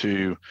able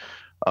to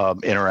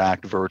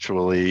interact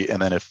virtually.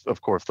 And then if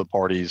the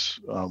parties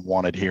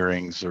wanted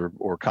hearings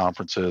or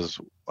conferences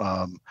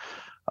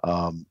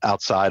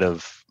outside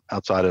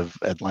of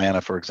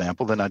Atlanta, for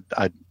example, then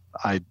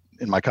I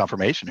in my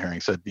confirmation hearing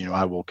said,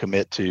 I will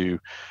commit to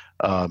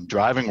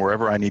driving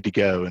wherever I need to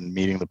go and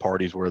meeting the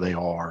parties where they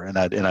are, and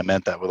I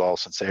meant that with all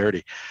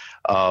sincerity.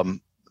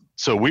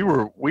 So we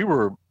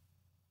were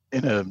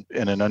in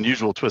an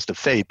unusual twist of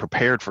fate,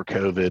 prepared for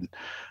COVID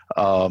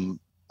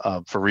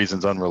for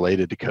reasons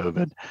unrelated to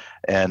COVID,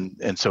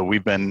 and so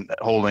we've been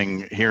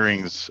holding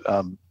hearings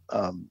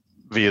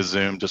via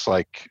Zoom, just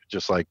like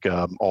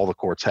all the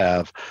courts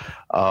have.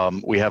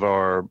 We have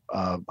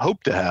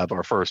hope to have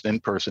our first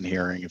in-person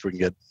hearing, if we can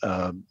get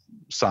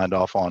signed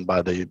off on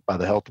by the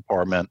health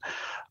department,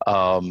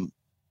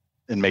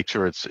 and make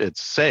sure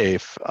it's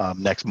safe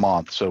next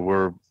month. So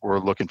we're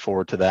looking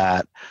forward to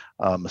that,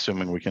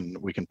 assuming we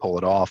can pull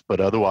it off. But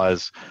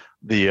otherwise,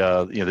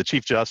 the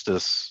Chief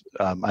Justice,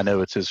 I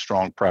know it's his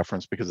strong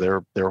preference because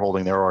they're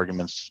holding their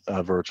arguments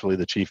virtually.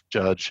 The Chief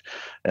Judge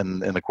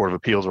and the Court of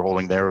Appeals are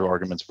holding their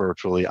arguments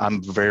virtually.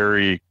 I'm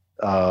very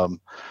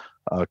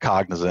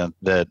cognizant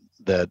that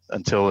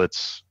until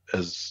it's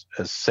as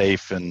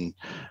safe and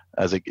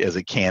as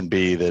it can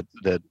be,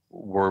 that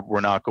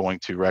we're not going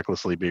to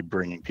recklessly be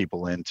bringing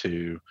people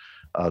into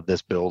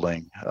this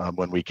building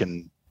when we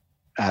can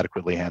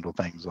adequately handle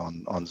things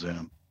on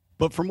Zoom.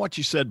 But from what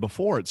you said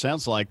before, it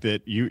sounds like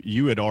that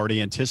you had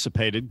already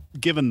anticipated,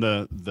 given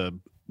the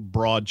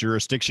broad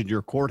jurisdiction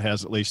your court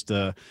has, at least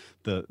the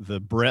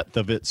breadth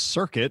of its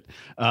circuit,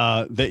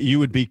 that you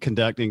would be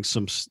conducting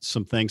some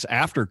things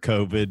after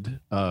COVID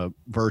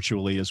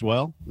virtually as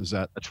well. Is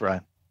that? That's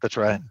right.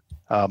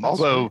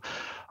 Although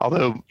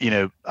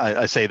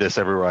I say this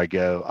everywhere I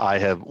go,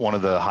 one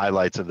of the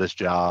highlights of this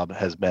job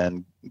has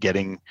been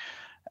getting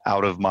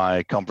out of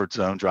my comfort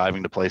zone,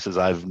 driving to places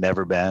I've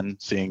never been,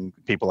 seeing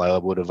people I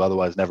would have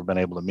otherwise never been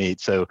able to meet.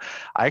 So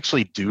I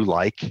actually do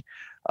like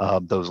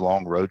those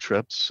long road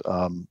trips,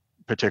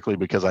 particularly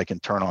because I can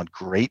turn on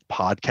great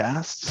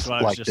podcasts. That's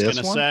what I was just going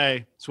to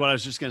say. That's what I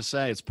was just going to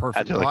say. It's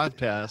perfect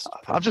podcast.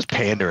 I'm just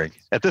pandering.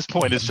 At this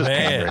point, it's just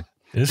pandering.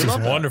 This is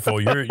wonderful.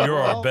 You're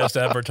our best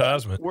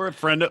advertisement. We're a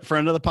friend of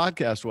the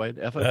podcast, Wade.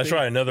 FOP. That's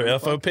right. Another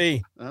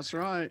FOP. That's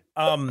right.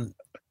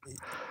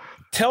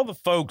 Tell the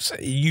folks,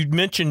 you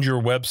mentioned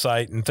your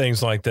website and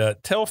things like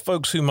that. Tell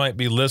folks who might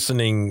be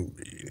listening,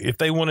 if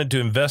they wanted to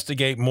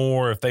investigate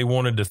more, if they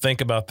wanted to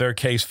think about their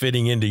case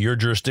fitting into your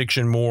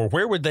jurisdiction more,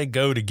 where would they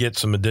go to get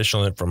some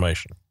additional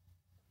information?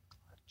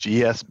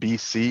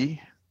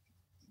 GSBC.us,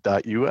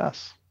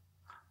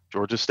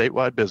 Georgia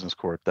Statewide Business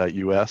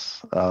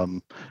Court.us.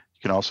 You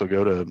can also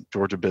go to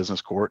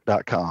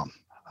georgiabusinesscourt.com.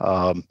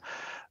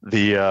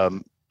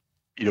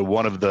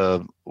 One of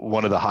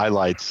the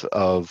highlights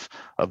of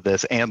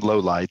this, and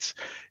lowlights,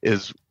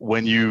 is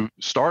when you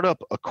start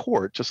up a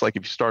court, just like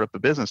if you start up a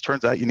business,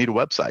 turns out you need a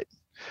website.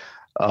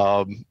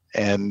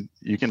 And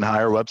you can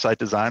hire website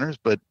designers,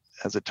 but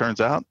as it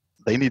turns out,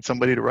 they need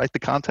somebody to write the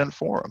content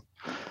for them.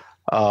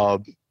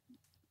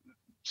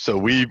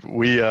 So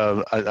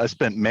I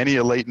spent many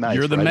a late night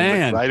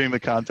writing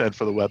the content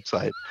for the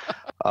website.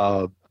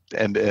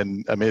 And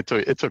I mean,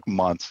 it took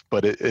months,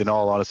 but in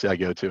all honesty, I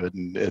go to it,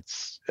 and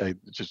I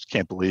just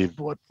can't believe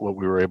what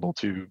we were able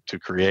to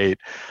create.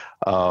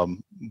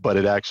 But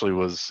it actually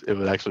was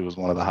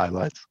one of the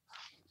highlights.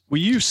 Well,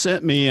 you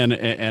sent me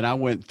and I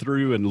went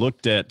through and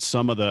looked at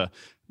some of the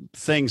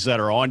things that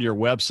are on your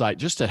website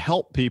just to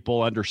help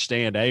people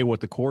understand A, what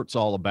the court's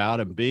all about,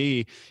 and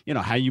B,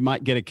 how you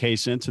might get a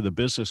case into the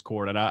business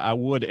court. And I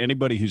would,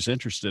 anybody who's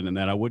interested in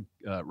that, I would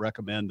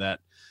recommend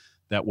that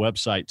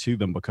website to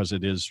them, because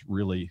it is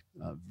really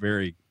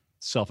very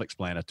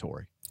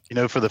self-explanatory.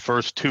 For the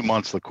first 2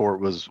 months the court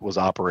was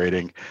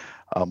operating,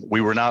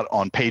 we were not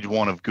on page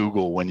 1 of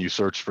Google when you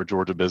searched for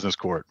Georgia Business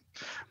Court.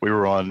 We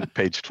were on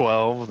page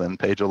 12, then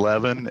page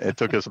 11. It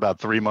took us about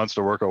 3 months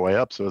to work our way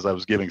up. So as I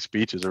was giving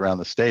speeches around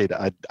the state,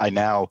 I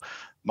now,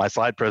 my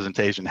slide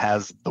presentation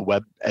has the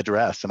web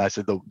address, and I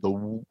said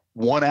the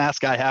one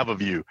ask I have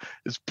of you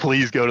is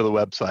please go to the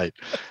website.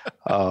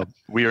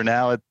 We are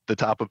now at the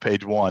top of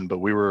page 1, but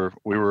we were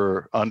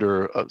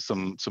under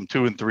some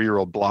 2 and 3 year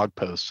old blog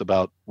posts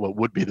about what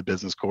would be the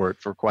business court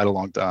for quite a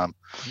long time.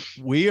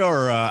 We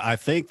are, I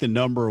think, the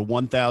number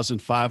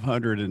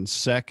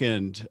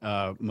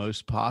 1,502nd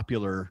most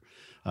popular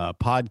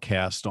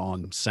podcast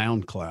on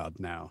SoundCloud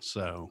now.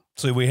 So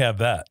we have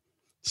that.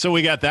 So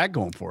we got that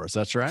going for us.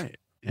 That's right.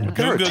 Yeah.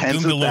 There are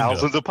tens of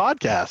thousands of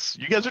podcasts.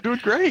 You guys are doing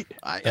great.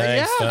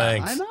 Thanks.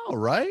 I know,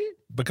 right?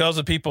 Because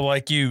of people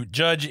like you,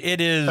 Judge, it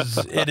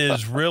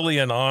is really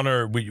an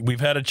honor. We've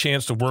had a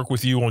chance to work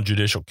with you on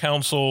judicial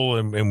council,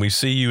 and we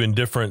see you in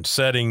different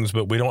settings,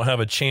 but we don't have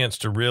a chance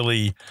to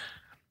really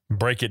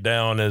break it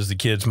down, as the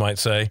kids might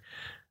say,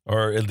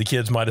 or the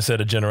kids might have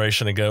said a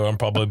generation ago. I'm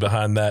probably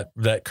behind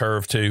that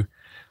curve too.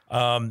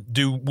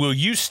 Will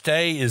you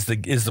stay? Is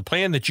the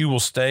plan that you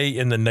will stay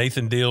in the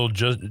Nathan Deal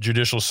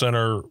Judicial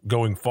Center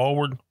going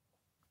forward?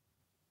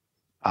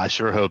 I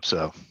sure hope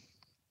so.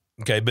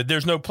 Okay, but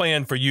there's no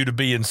plan for you to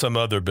be in some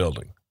other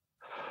building.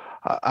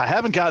 I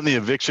haven't gotten the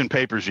eviction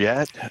papers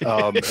yet,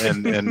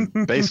 and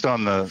based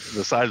on the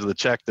size of the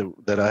check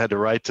that I had to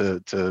write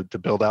to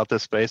build out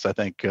this space, I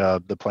think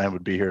the plan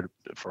would be here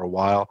for a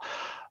while.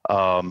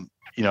 I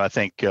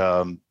think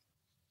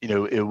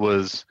it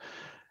was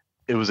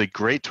a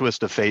great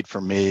twist of fate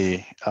for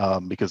me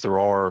because there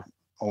are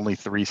only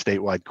 3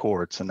 statewide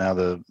courts, and now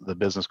the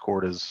business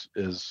court is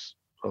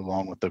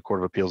along with the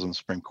Court of Appeals and the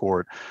Supreme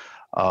Court.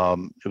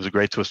 It was a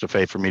great twist of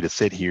fate for me to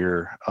sit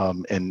here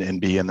and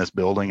be in this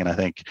building. And I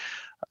think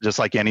just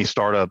like any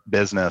startup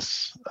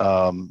business,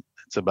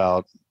 it's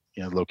about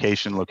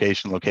location,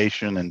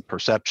 and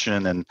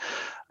perception. And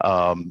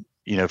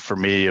for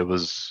me,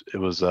 it's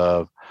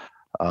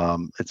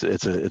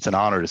an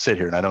honor to sit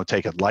here, and I don't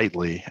take it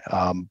lightly.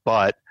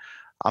 But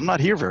I'm not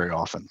here very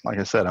often. Like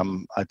I said,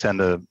 I'm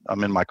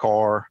in my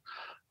car.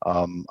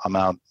 I'm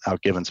out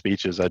giving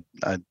speeches. I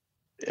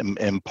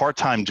am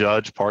part-time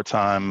judge,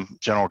 part-time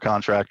general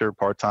contractor,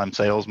 part-time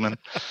salesman,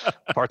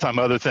 part-time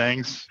other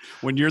things.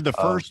 When you're the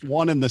first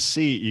one in the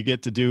seat, you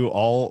get to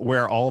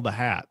wear all the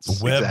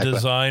hats. Web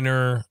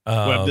designer,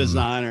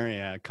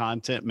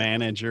 content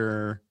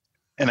manager.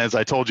 And as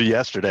I told you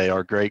yesterday,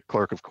 our great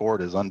clerk of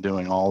court is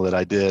undoing all that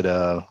I did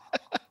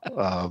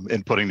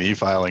in putting the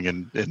e-filing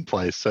in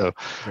place. So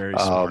very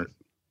smart.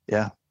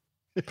 Yeah.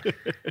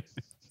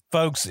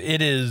 Folks,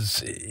 it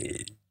is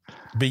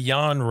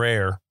beyond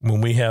rare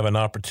when we have an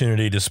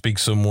opportunity to speak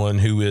to someone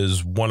who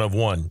is one of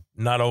one,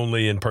 not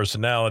only in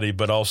personality,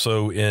 but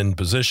also in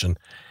position.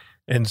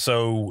 And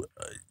so,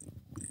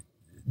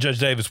 Judge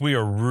Davis, we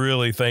are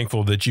really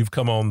thankful that you've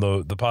come on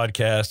the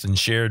podcast and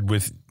shared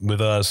with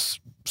us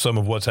some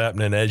of what's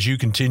happening. As you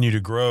continue to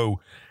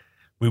grow,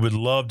 we would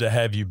love to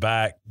have you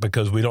back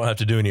because we don't have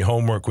to do any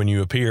homework when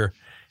you appear,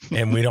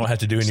 and we don't have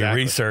to do any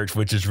research,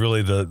 which is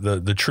really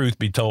the truth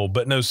be told.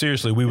 But no,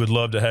 seriously, we would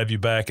love to have you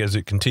back as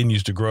it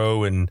continues to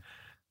grow. And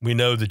we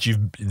know that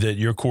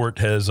your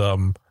court is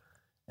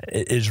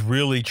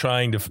really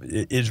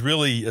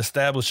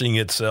establishing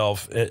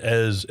itself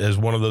as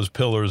one of those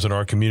pillars in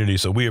our community.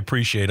 So we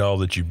appreciate all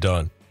that you've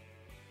done.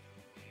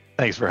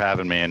 Thanks for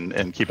having me,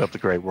 and keep up the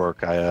great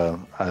work. I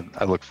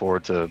look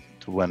forward to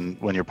when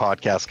your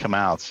podcasts come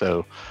out.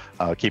 So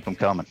keep them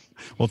coming.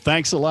 Well,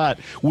 thanks a lot.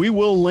 We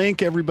will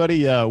link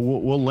everybody.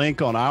 We'll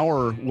link on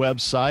our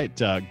website,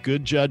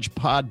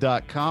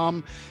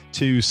 goodjudgepod.com,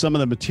 to some of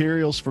the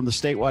materials from the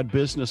statewide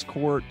business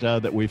court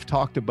that we've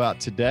talked about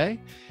today.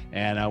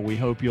 And we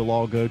hope you'll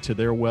all go to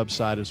their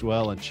website as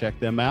well and check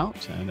them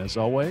out. And as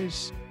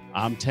always,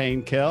 I'm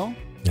Tain Kell.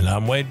 And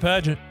I'm Wade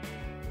Padgett.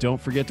 Don't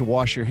forget to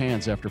wash your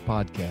hands after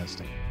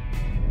podcasting.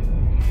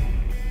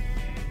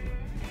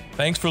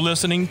 Thanks for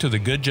listening to the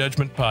Good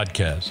Judgment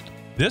Podcast.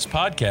 This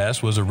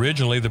podcast was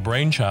originally the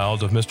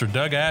brainchild of Mr.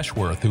 Doug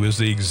Ashworth, who is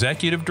the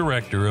Executive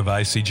Director of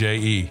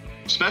ICJE.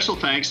 Special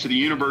thanks to the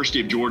University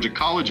of Georgia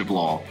College of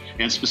Law,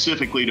 and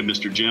specifically to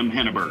Mr. Jim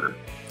Henneberger.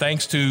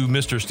 Thanks to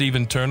Mr.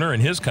 Stephen Turner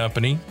and his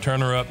company,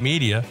 Turner Up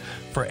Media,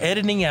 for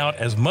editing out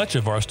as much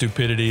of our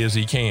stupidity as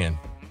he can.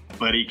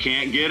 But he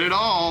can't get it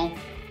all.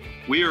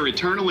 We are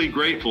eternally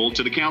grateful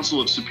to the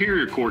Council of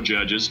Superior Court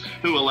Judges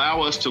who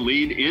allow us to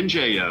lead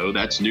NJO,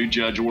 that's New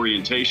Judge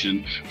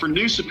Orientation, for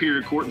new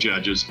Superior Court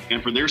judges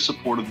and for their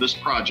support of this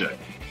project.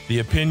 The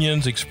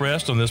opinions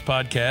expressed on this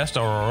podcast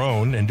are our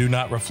own and do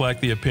not reflect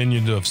the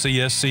opinions of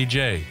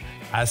CSCJ,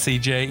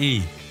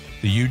 ICJE,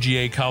 the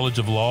UGA College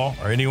of Law,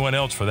 or anyone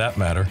else for that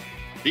matter.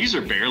 These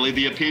are barely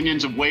the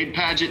opinions of Wade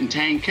Padgett and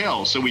Tain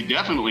Kell, so we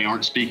definitely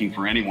aren't speaking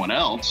for anyone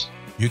else.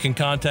 You can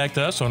contact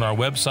us on our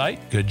website,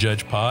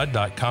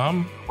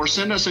 goodjudgepod.com. Or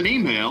send us an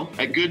email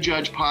at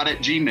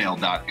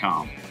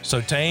goodjudgepod@gmail.com. So,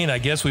 Tain, I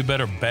guess we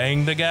better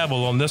bang the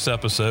gavel on this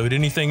episode.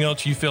 Anything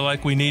else you feel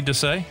like we need to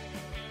say?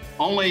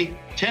 Only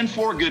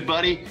 10-4, good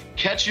buddy.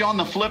 Catch you on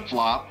the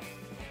flip-flop.